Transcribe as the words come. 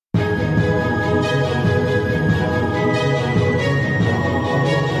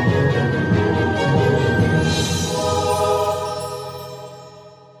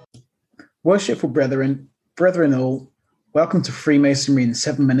Worshipful brethren all, welcome to Freemasonry in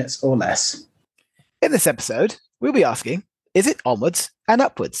 7 minutes or less. In this episode, we'll be asking, is it onwards and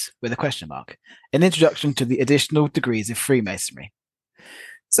upwards with a question mark? An introduction to the additional degrees of Freemasonry.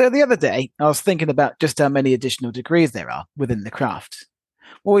 So the other day, I was thinking about just how many additional degrees there are within the craft.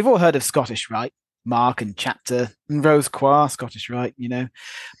 Well, we've all heard of Scottish Rite, Mark and Chapter, and Rose Croix, Scottish Rite,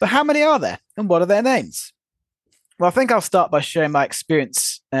 But how many are there, and what are their names? Well, I think I'll start by sharing my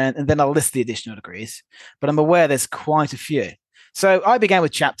experience and then I'll list the additional degrees, but I'm aware there's quite a few. So I began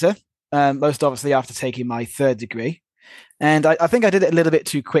with Chapter, most obviously after taking my third degree. And I think I did it a little bit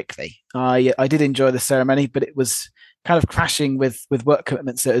too quickly. I did enjoy the ceremony, but it was kind of crashing with work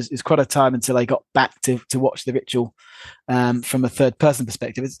commitments. So it was quite a time until I got back to watch the ritual from a third person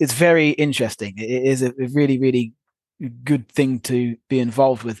perspective. It's very interesting. It is a really, really good thing to be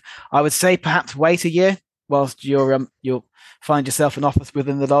involved with. I would say perhaps wait a year whilst you'll find yourself an office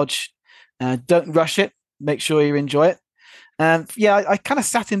within the lodge. Don't rush it. Make sure you enjoy it. I kind of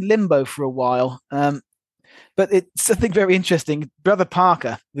sat in limbo for a while. But it's something very interesting. Brother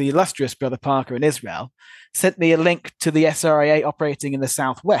Parker, the illustrious Brother Parker in Israel, sent me a link to the SRIA operating in the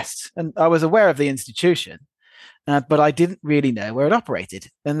Southwest. And I was aware of the institution, but I didn't really know where it operated.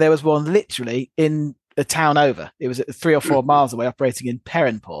 And there was one literally in a town over. It was 3 or 4 miles away, operating in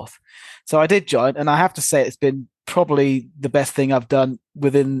Perranporth. So I did join, and I have to say it's been probably the best thing I've done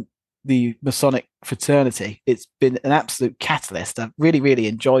within the Masonic fraternity. It's been an absolute catalyst. I've really, really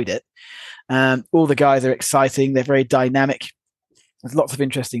enjoyed it. All the guys are exciting. They're very dynamic. There's lots of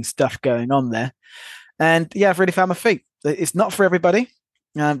interesting stuff going on there. And yeah, I've really found my feet. It's not for everybody,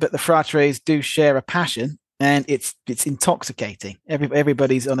 but the fratres do share a passion, and it's intoxicating.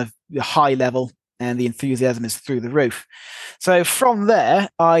 Everybody's on a high level, and the enthusiasm is through the roof. So from there,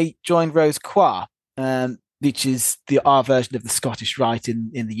 I joined Rose Croix, which is our version of the Scottish Rite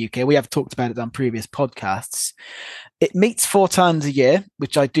in the UK. We have talked about it on previous podcasts. It meets 4 times a year,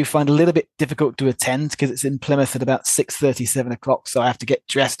 which I do find a little bit difficult to attend because it's in Plymouth at about 6:30, 7 o'clock. So I have to get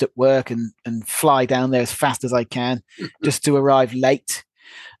dressed at work and fly down there as fast as I can just to arrive late.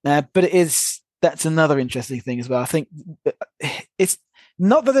 But that's another interesting thing as well. I think it's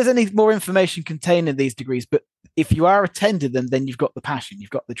not that there's any more information contained in these degrees, but if you are attending them, then you've got the passion,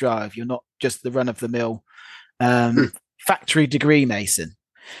 you've got the drive. You're not just the run-of-the-mill factory degree Mason.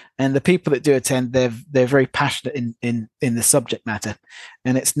 And the people that do attend, they're very passionate in the subject matter,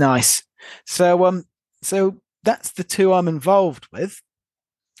 and it's nice. So that's the 2 I'm involved with.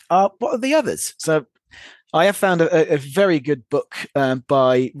 What are the others? So I have found a very good book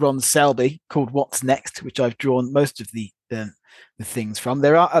by Ron Selby called What's Next, which I've drawn most of the things from.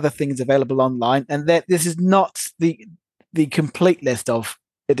 There are other things available online, and this is not the complete list of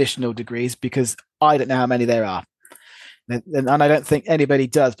additional degrees because I don't know how many there are. And I don't think anybody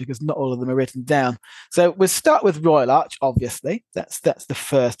does because not all of them are written down. So we'll start with Royal Arch, obviously. That's the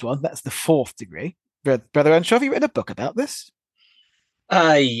first one. That's the 4th degree. Brother Earnshaw, have you written a book about this?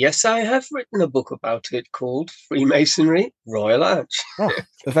 Yes, I have written a book about it called Freemasonry, Royal Arch.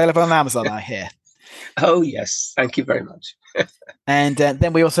 Available on Amazon, I hear. Oh, yes. Thank you very much. And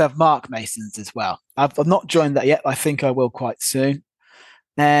then we also have Mark Masons as well. I've not joined that yet. I think I will quite soon.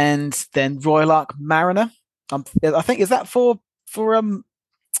 And then Royal Arch Mariner. I think, is that for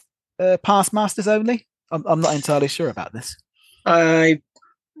past masters only? I'm not entirely sure about this.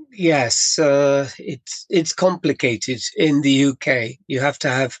 Yes, it's complicated in the UK. You have to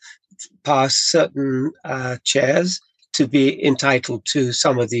have passed certain chairs to be entitled to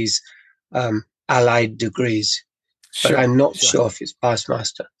some of these allied degrees. Sure, but I'm not sure if it's past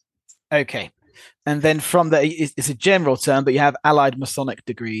master. Okay. And then from there, it's a general term, but you have allied Masonic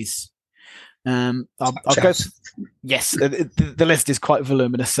degrees. I'll go. Yes, the list is quite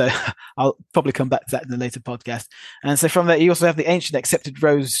voluminous, so I'll probably come back to that in a later podcast. And so from there, you also have the ancient accepted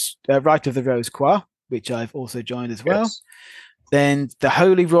Rite of the Rose Croix, which I've also joined as well. Yes. Then the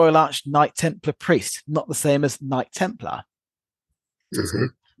Holy Royal Arch Knight Templar Priest, not the same as Knight Templar. Mm-hmm.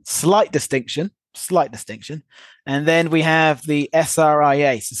 Slight distinction. And then we have the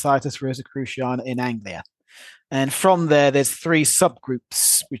SRIA, Societas Rosicruciana in Anglia. And from there, there's 3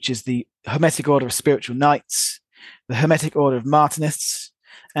 subgroups, which is the Hermetic Order of Spiritual Knights, the Hermetic Order of Martinists,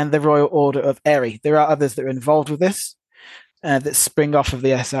 and the Royal Order of Eri. There are others that are involved with this that spring off of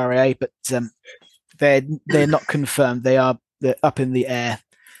the SRA, but they're not confirmed. They're up in the air.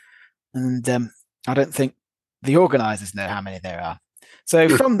 And I don't think the organisers know how many there are. So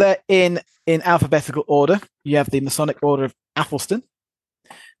from there, in alphabetical order, you have the Masonic Order of Athelstan,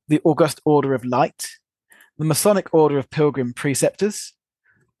 the August Order of Light, the Masonic Order of Pilgrim Preceptors,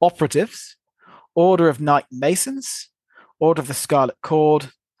 Operatives, Order of Knight Masons, Order of the Scarlet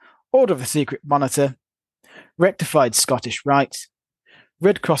Cord, Order of the Secret Monitor, Rectified Scottish Rite,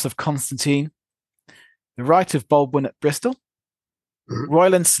 Red Cross of Constantine, the Rite of Baldwin at Bristol,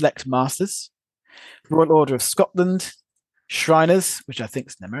 Royal Select Masters, Royal Order of Scotland, Shriners, which I think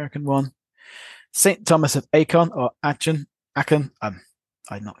is an American one, St. Thomas of Acon or Aachen, I'm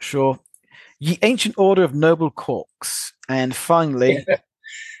not sure, Ye Ancient Order of Noble Corks, and finally,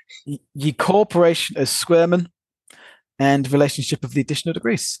 Ye Corporation of Squaremen, and Relationship of the Additional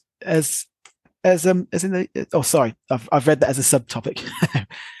Degrees. As in the sorry, I've read that as a subtopic.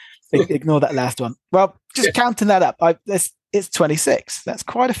 Ignore that last one. Well, just counting that up, it's 26. That's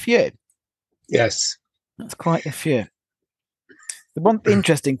quite a few. Yes, that's quite a few. The one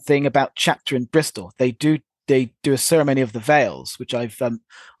interesting thing about Chapter in Bristol, they do a ceremony of the veils, which I've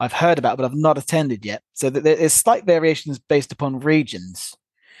heard about, but I've not attended yet. So there's slight variations based upon regions.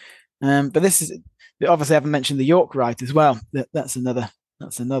 But this is obviously I haven't mentioned the York Rite as well. That's another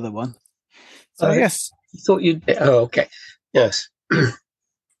one. So I guess I thought you'd. Oh, okay. Yes.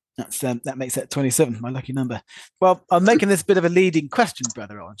 That makes that 27, my lucky number. Well, I'm making this bit of a leading question,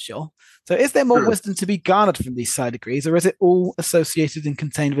 Brother Onshaw. So is there more wisdom to be garnered from these side degrees, or is it all associated and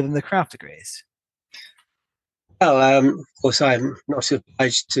contained within the craft degrees? Well, of course, I'm not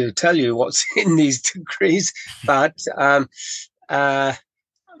obliged to tell you what's in these degrees, but I'm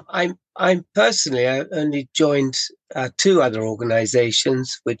personally, I only joined two other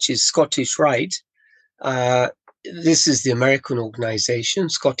organizations, which is Scottish Rite. This is the American organization.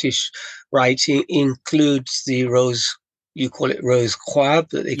 Scottish Rite includes the Rose, you call it Rose Croix,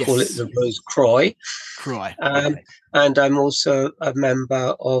 but they call it the Rose Croix. And I'm also a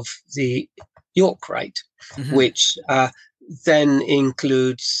member of the York Rite, which then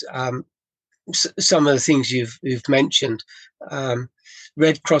includes some of the things you've mentioned.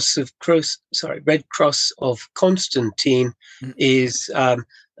 Red Cross of Constantine is an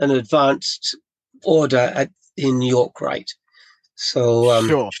advanced order in York Rite. So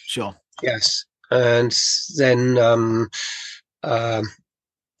sure. Yes, and then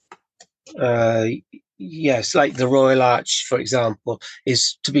yes, like the Royal Arch, for example,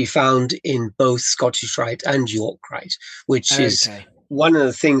 is to be found in both Scottish Rite and York Rite, which is one of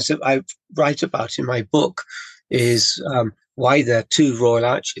the things that I write about in my book. Is why there are two Royal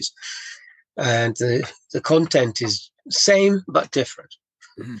Arches, and the content is same but different.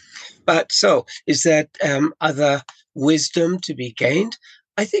 But so, is there other wisdom to be gained?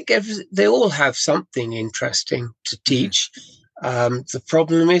 I think they all have something interesting to teach. The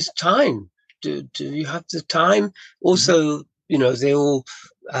problem is time. Do you have the time? Also, they all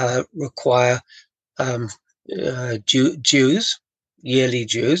require dues, yearly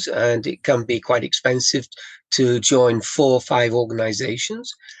dues, and it can be quite expensive to join 4 or 5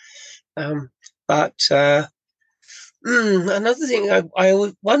 organizations. But another thing I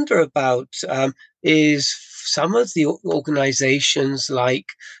wonder about is some of the organizations like,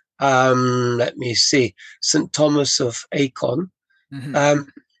 let me see, St. Thomas of Acon.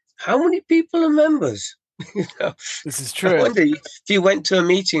 How many people are members? This is true. I wonder if you went to a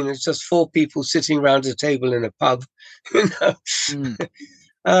meeting and there's just 4 people sitting around a table in a pub.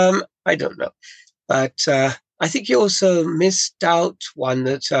 I don't know. But I think you also missed out one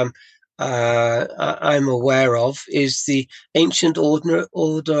that I'm aware of is the Ancient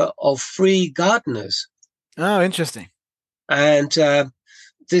Order of Free Gardeners. Oh, interesting. And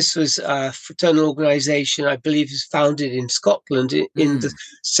this was a fraternal organization, I believe, is founded in Scotland in the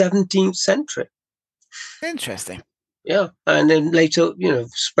 17th century. Interesting. Yeah, and then later,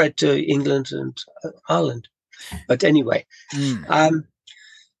 spread to England and Ireland. But anyway,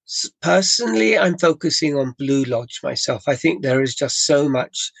 personally, I'm focusing on Blue Lodge myself. I think there is just so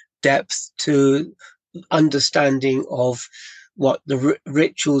much depth to understanding of what the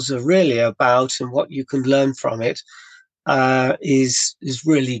rituals are really about and what you can learn from it is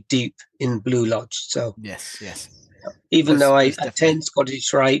really deep in Blue Lodge. So yes. Even though I attend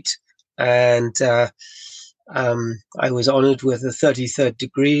Scottish Rite and I was honoured with a 33rd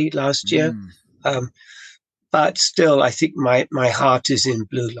degree last year, but still, I think my heart is in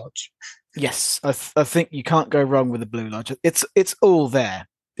Blue Lodge. Yes, I think you can't go wrong with the Blue Lodge. It's all there.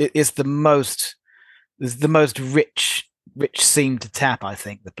 It is the most rich seam to tap. I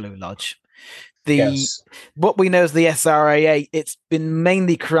think the Blue Lodge. What we know as the SRAA, it's been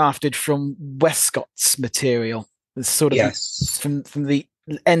mainly crafted from Westcott's material. It's sort of from the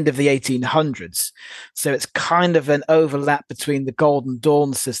end of the 1800s. So it's kind of an overlap between the Golden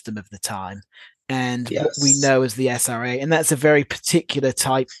Dawn system of the time and what we know as the SRA. And that's a very particular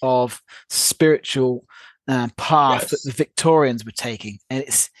type of spiritual path that the Victorians were taking. And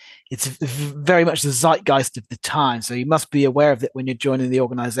it's very much the zeitgeist of the time. So you must be aware of it when you're joining the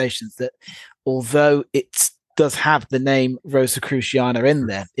organizations, that although it does have the name Rosicruciana in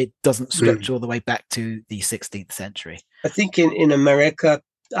there, it doesn't stretch all the way back to the 16th century. I think in America,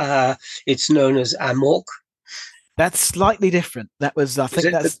 it's known as Amok. That's slightly different. That was, I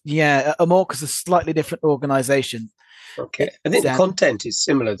think Amok is a slightly different organization. Okay. I think the content is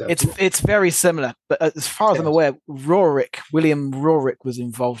similar, though. It's very similar, but as far as I'm aware, William Roerich was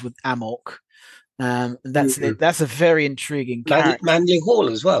involved with Amok. That's a very intriguing character. Manley Hall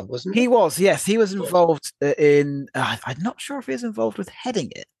as well, wasn't he? He was, yes. He was involved in, I'm not sure if he was involved with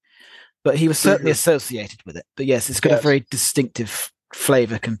heading it, but he was certainly associated with it. But yes, it's got a very distinctive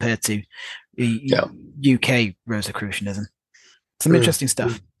flavour compared to UK Rosicrucianism. Some interesting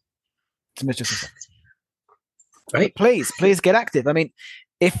stuff. Right. Please get active. I mean,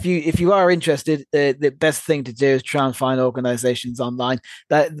 if you are interested, the best thing to do is try and find organizations online.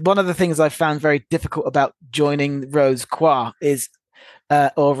 One of the things I found very difficult about joining Rose Croix is,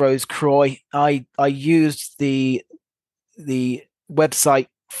 or Rose Croix, I used the website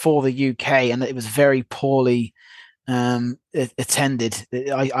for the UK, and it was very poorly attended.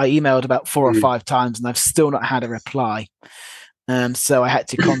 I emailed about 4 or 5 times, and I've still not had a reply. So I had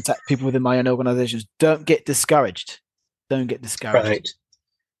to contact people within my own organizations. Don't get discouraged. Right.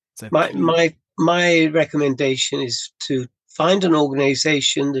 So my recommendation is to find an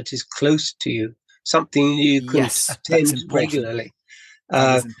organization that is close to you, something you can attend regularly.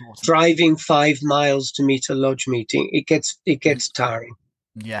 Driving 5 miles to meet a lodge meeting, it gets tiring.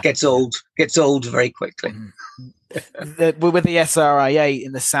 Yeah, gets old very quickly. With the SRIA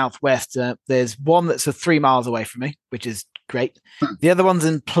in the southwest, there's one that's 3 miles away from me, which is great. The other one's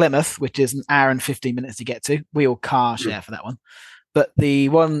in Plymouth, which is an hour and 15 minutes to get to. We all car share for that one. But the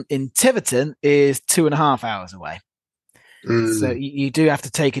one in Tiverton is 2.5 hours away. So you do have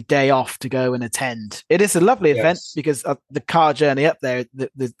to take a day off to go and attend. It is a lovely event because the car journey up there,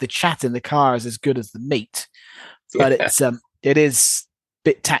 the chat in the car is as good as the meet. But it is a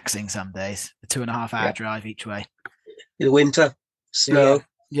bit taxing some days, a 2.5 hour drive each way. In the winter, snow.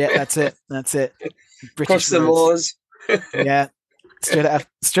 Yeah, that's it. British Across the moors. Yeah,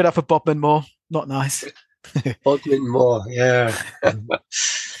 straight up a Bodmin Moor. Not nice. Bodmin Moor, yeah.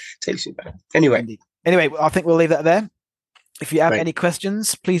 Takes you back. Anyway, I think we'll leave that there. If you have any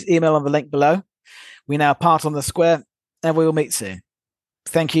questions, please email on the link below. We now part on the square, and we will meet soon.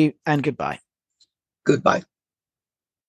 Thank you and goodbye. Goodbye.